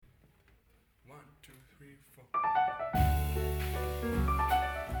two, three, four.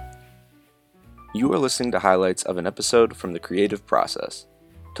 You are listening to highlights of an episode from The Creative Process.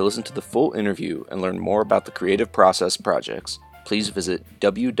 To listen to the full interview and learn more about the Creative Process projects, please visit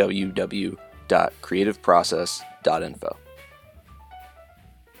www.creativeprocess.info.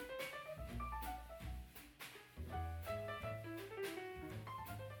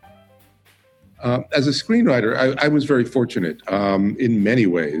 As a screenwriter, I was very fortunate in many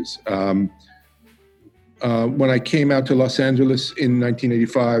ways. When I came out to Los Angeles in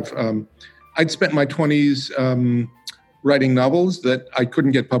 1985, I'd spent my 20s writing novels that I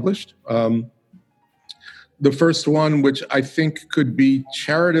couldn't get published. The first one, which I think could be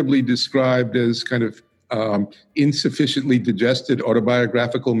charitably described as kind of insufficiently digested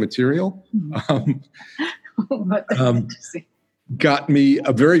autobiographical material, got me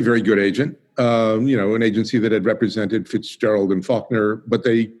a very, very good agent. An agency that had represented Fitzgerald and Faulkner, but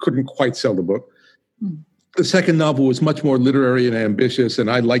they couldn't quite sell the book. The second novel was much more literary and ambitious,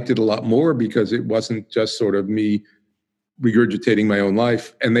 and I liked it a lot more because it wasn't just sort of me regurgitating my own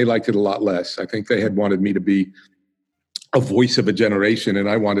life, and they liked it a lot less. I think they had wanted me to be a voice of a generation, and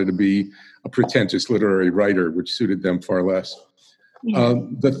I wanted to be a pretentious literary writer, which suited them far less. Yeah.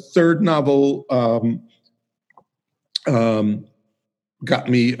 The third novel got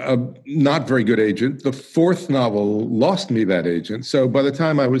me a not very good agent. The fourth novel lost me that agent. So by the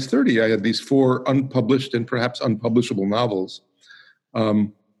time I was 30, I had these four unpublished and perhaps unpublishable novels.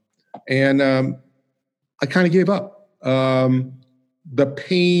 I kind of gave up. The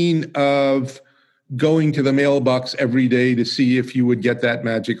pain of going to the mailbox every day to see if you would get that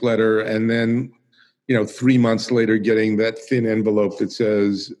magic letter, and then 3 months later getting that thin envelope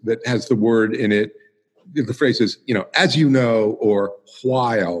that has the word in it. The phrase is, as you know, or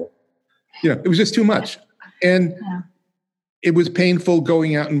while, it was just too much. And It was painful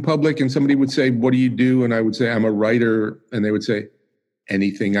going out in public and somebody would say, what do you do? And I would say, I'm a writer. And they would say,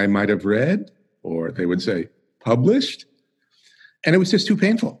 anything I might have read? Or they would say, published? And it was just too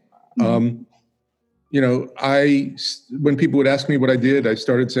painful. Mm-hmm. When people would ask me what I did, I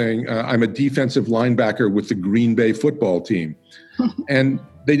started saying, I'm a defensive linebacker with the Green Bay football team. And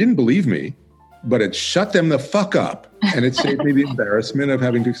they didn't believe me. But it shut them the fuck up. And it saved me the embarrassment of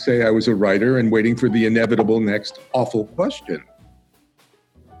having to say I was a writer and waiting for the inevitable next awful question.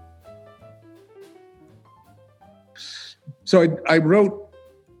 So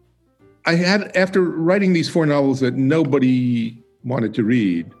after writing these four novels that nobody wanted to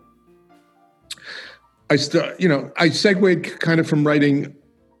read, I segued kind of from writing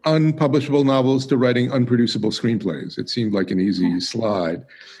unpublishable novels to writing unproducible screenplays. It seemed like an easy slide.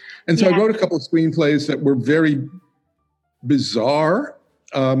 And so I wrote a couple of screenplays that were very bizarre.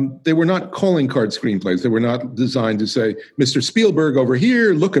 They were not calling card screenplays. They were not designed to say, Mr. Spielberg over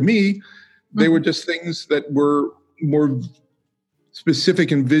here, look at me. They were just things that were more specific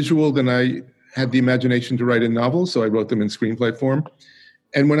and visual than I had the imagination to write in novels. So I wrote them in screenplay form.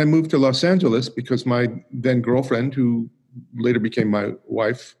 And when I moved to Los Angeles, because my then girlfriend, who later became my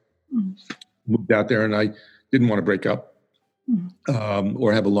wife, moved out there, and I didn't want to break up.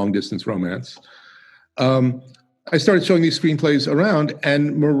 Or have a long-distance romance. I started showing these screenplays around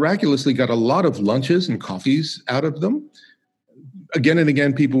and miraculously got a lot of lunches and coffees out of them. Again and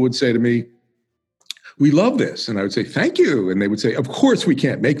again, people would say to me, we love this. And I would say, thank you. And they would say, of course we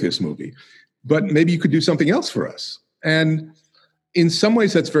can't make this movie, but maybe you could do something else for us. And in some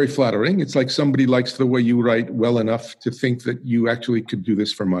ways, that's very flattering. It's like somebody likes the way you write well enough to think that you actually could do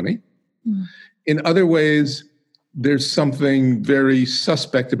this for money. In other ways, there's something very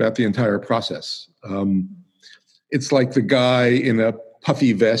suspect about the entire process. It's like the guy in a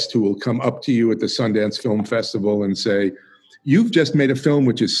puffy vest who will come up to you at the Sundance Film Festival and say, you've just made a film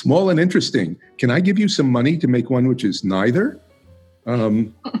which is small and interesting. Can I give you some money to make one which is neither?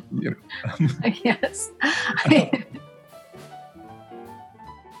 Yes.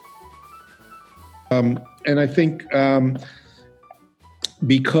 And I think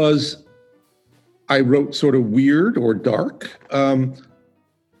because I wrote sort of weird or dark.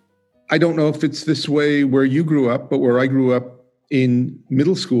 I don't know if it's this way where you grew up, but where I grew up in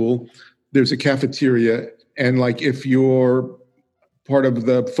middle school, there's a cafeteria. And like if you're part of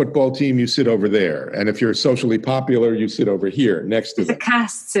the football team, you sit over there. And if you're socially popular, you sit over here next to them. It's a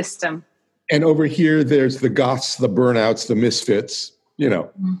caste system. And over here, there's the goths, the burnouts, the misfits,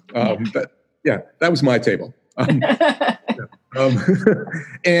 That was my table.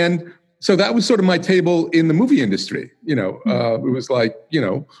 And so that was sort of my table in the movie industry. It was like,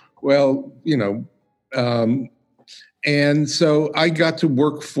 and so I got to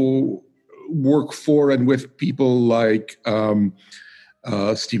work for and with people like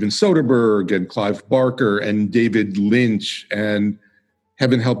Steven Soderbergh and Clive Barker and David Lynch, and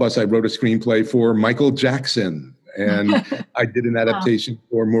heaven help us, I wrote a screenplay for Michael Jackson, and I did an adaptation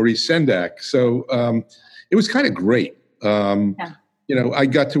for Maurice Sendak. So it was kind of great. I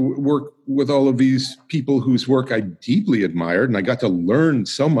got to work with all of these people whose work I deeply admired, and I got to learn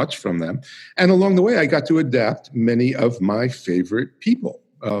so much from them. And along the way, I got to adapt many of my favorite people.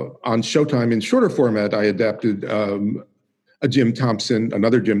 On Showtime in shorter format, I adapted another Jim Thompson,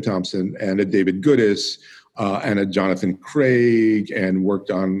 and a David Goodis, and a Jonathan Craig, and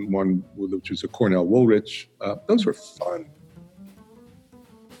worked on one which was a Cornell Woolrich. Those were fun.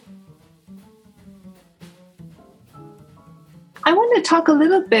 I want to talk a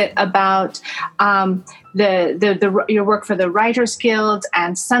little bit about your work for the Writers Guild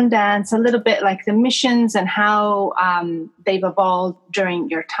and Sundance, a little bit like the missions and how they've evolved during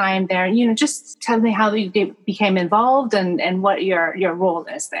your time there. Just tell me how you became involved and what your role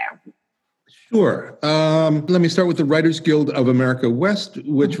is there. Sure. Let me start with the Writers Guild of America West,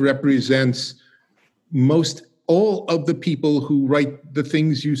 which represents most all of the people who write the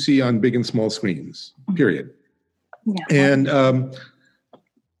things you see on big and small screens, period. Yeah. And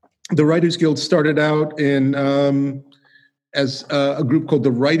the Writers Guild started out as a group called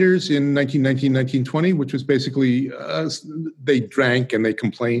the Writers in 1920, which was basically they drank and they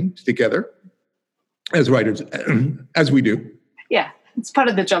complained together as writers, as we do. Yeah, it's part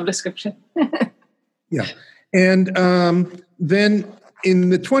of the job description. Yeah. And then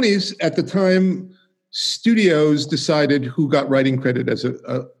in the 20s, at the time, studios decided who got writing credit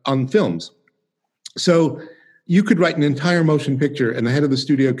on films. So you could write an entire motion picture, and the head of the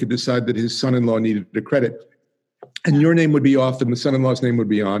studio could decide that his son-in-law needed a credit, and your name would be off, and the son-in-law's name would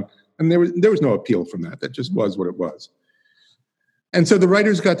be on, and there was no appeal from that. That just was what it was. And so the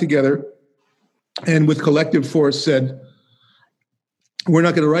writers got together, and with collective force said, "We're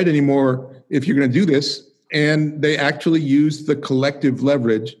not going to write anymore if you're going to do this." And they actually used the collective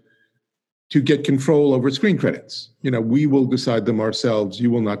leverage to get control over screen credits. We will decide them ourselves.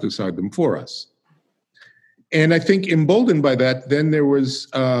 You will not decide them for us. And I think emboldened by that, then there was,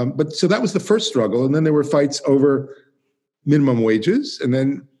 so that was the first struggle. And then there were fights over minimum wages. And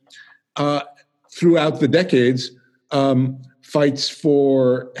then throughout the decades, fights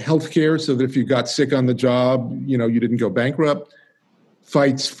for healthcare so that if you got sick on the job, you didn't go bankrupt.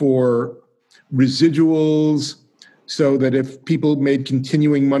 Fights for residuals so that if people made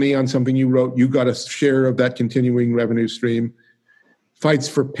continuing money on something you wrote, you got a share of that continuing revenue stream. Fights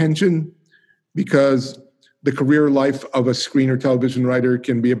for pension, because the career life of a screen or television writer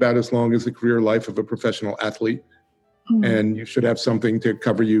can be about as long as the career life of a professional athlete. Mm-hmm. And you should have something to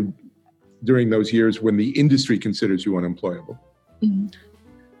cover you during those years when the industry considers you unemployable. Mm-hmm.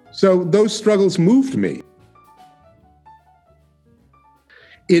 So those struggles moved me.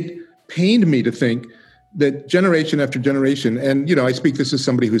 It pained me to think that generation after generation, and I speak this as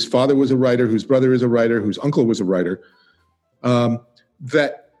somebody whose father was a writer, whose brother is a writer, whose uncle was a writer,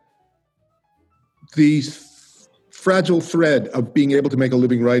 that the fragile thread of being able to make a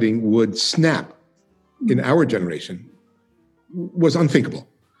living writing would snap in our generation was unthinkable.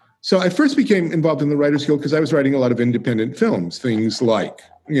 So I first became involved in the Writers Guild because I was writing a lot of independent films, things like,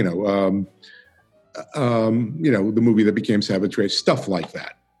 the movie that became Savage Race, stuff like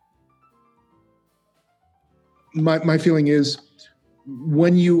that. My feeling is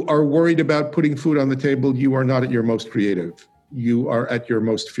when you are worried about putting food on the table, you are not at your most creative. You are at your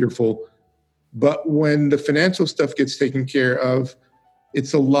most fearful. But when the financial stuff gets taken care of,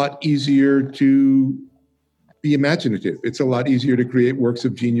 it's a lot easier to be imaginative. It's a lot easier to create works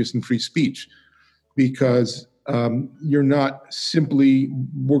of genius and free speech because you're not simply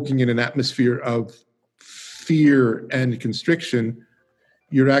working in an atmosphere of fear and constriction.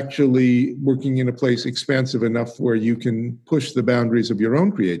 You're actually working in a place expansive enough where you can push the boundaries of your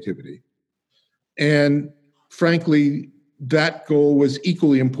own creativity. And frankly, that goal was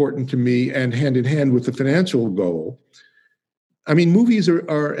equally important to me and hand in hand with the financial goal. I mean, movies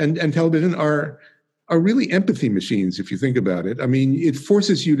and television are really empathy machines, if you think about it. I mean, it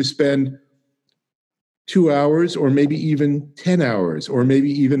forces you to spend 2 hours or maybe even 10 hours or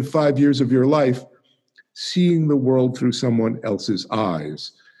maybe even 5 years of your life seeing the world through someone else's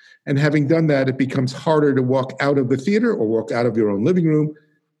eyes. And having done that, it becomes harder to walk out of the theater or walk out of your own living room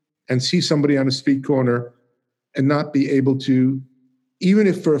and see somebody on a street corner and not be able to, even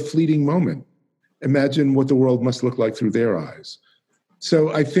if for a fleeting moment, imagine what the world must look like through their eyes.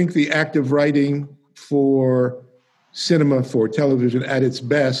 So I think the act of writing for cinema, for television at its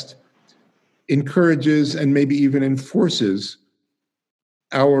best, encourages and maybe even enforces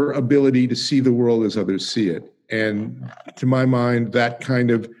our ability to see the world as others see it. And to my mind, that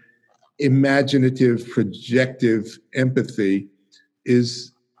kind of imaginative, projective empathy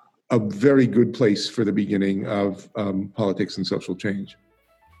is a very good place for the beginning of politics and social change.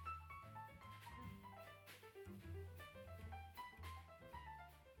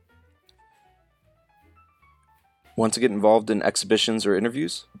 Want to get involved in exhibitions or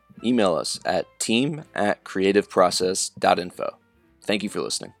interviews? Email us at team@creativeprocess.info. Thank you for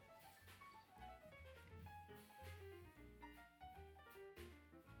listening.